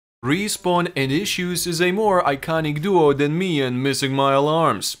Respawn and Issues is a more iconic duo than me and Missing My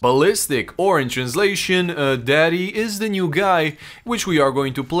Alarms. Ballistic, or in translation, Daddy, is the new guy, which we are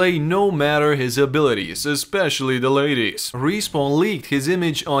going to play no matter his abilities, especially the ladies. Respawn leaked his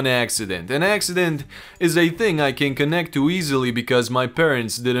image on accident. An accident is a thing I can connect to easily because my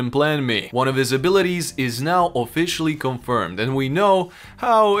parents didn't plan me. One of his abilities is now officially confirmed, and we know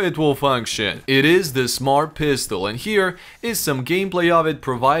how it will function. It is the Smart Pistol, and here is some gameplay of it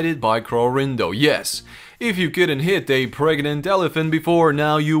provided by Crorindo. Yes, if you couldn't hit a pregnant elephant before,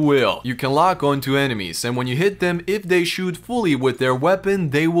 now you will. You can lock onto enemies, and when you hit them, if they shoot fully with their weapon,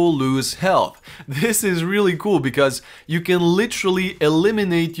 they will lose health. This is really cool because you can literally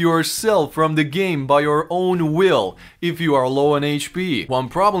eliminate yourself from the game by your own will if you are low on HP. One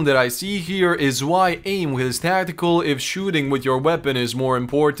problem that I see here is why aim with his tactical if shooting with your weapon is more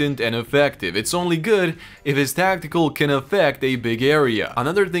important and effective. It's only good if his tactical can affect a big area.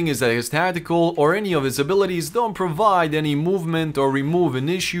 Another thing is that his tactical or any of his abilities don't provide any movement or remove an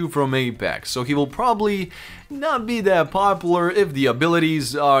issue from Apex, so he will probably not be that popular if the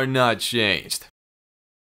abilities are not changed.